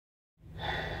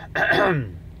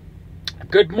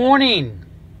Good morning.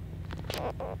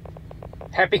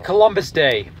 Happy Columbus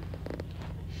Day.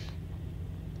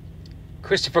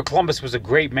 Christopher Columbus was a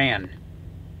great man.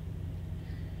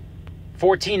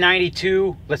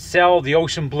 1492, let's sail the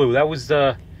ocean blue. That was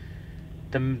the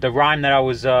rhyme that I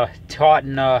was taught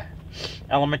in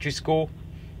elementary school.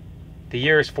 The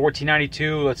year is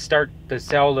 1492. Let's start to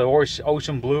sail the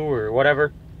ocean blue or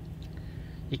whatever.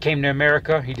 He came to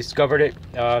America. He discovered it.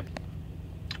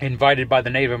 Invited by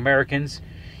the Native Americans.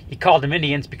 He called them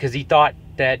Indians because he thought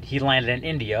that he landed in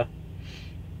India,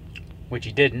 which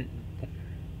he didn't.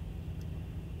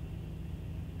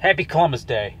 Happy Columbus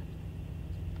Day.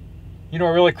 You know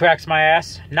what really cracks my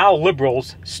ass? Now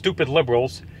liberals, stupid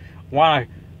liberals, want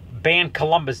to ban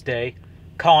Columbus Day,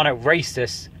 calling it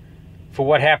racist for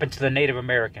what happened to the Native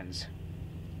Americans.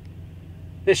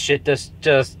 This shit just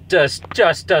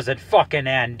doesn't fucking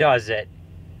end, does it?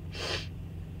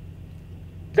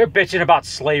 They're bitching about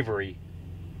slavery.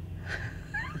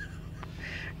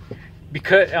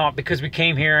 because we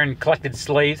came here and collected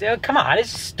slaves. Come on,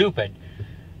 it's stupid.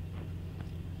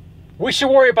 We should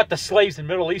worry about the slaves in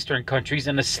Middle Eastern countries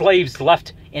and the slaves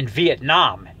left in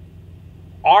Vietnam.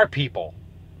 Our people.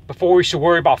 Before we should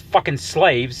worry about fucking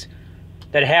slaves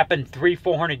that happened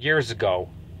 300-400 years ago.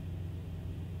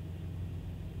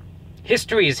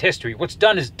 History is history. What's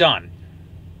done is done.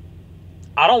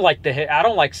 I don't like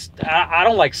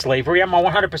slavery. I'm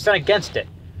 100% against it.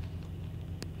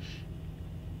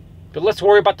 But let's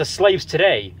worry about the slaves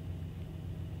today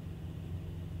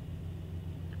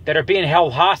that are being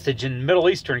held hostage in Middle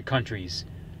Eastern countries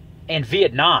and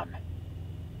Vietnam.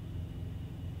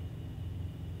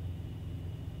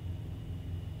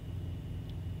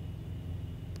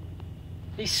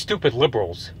 These stupid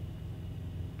liberals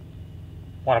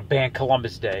want to ban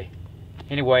Columbus Day.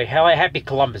 Anyway, happy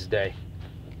Columbus Day.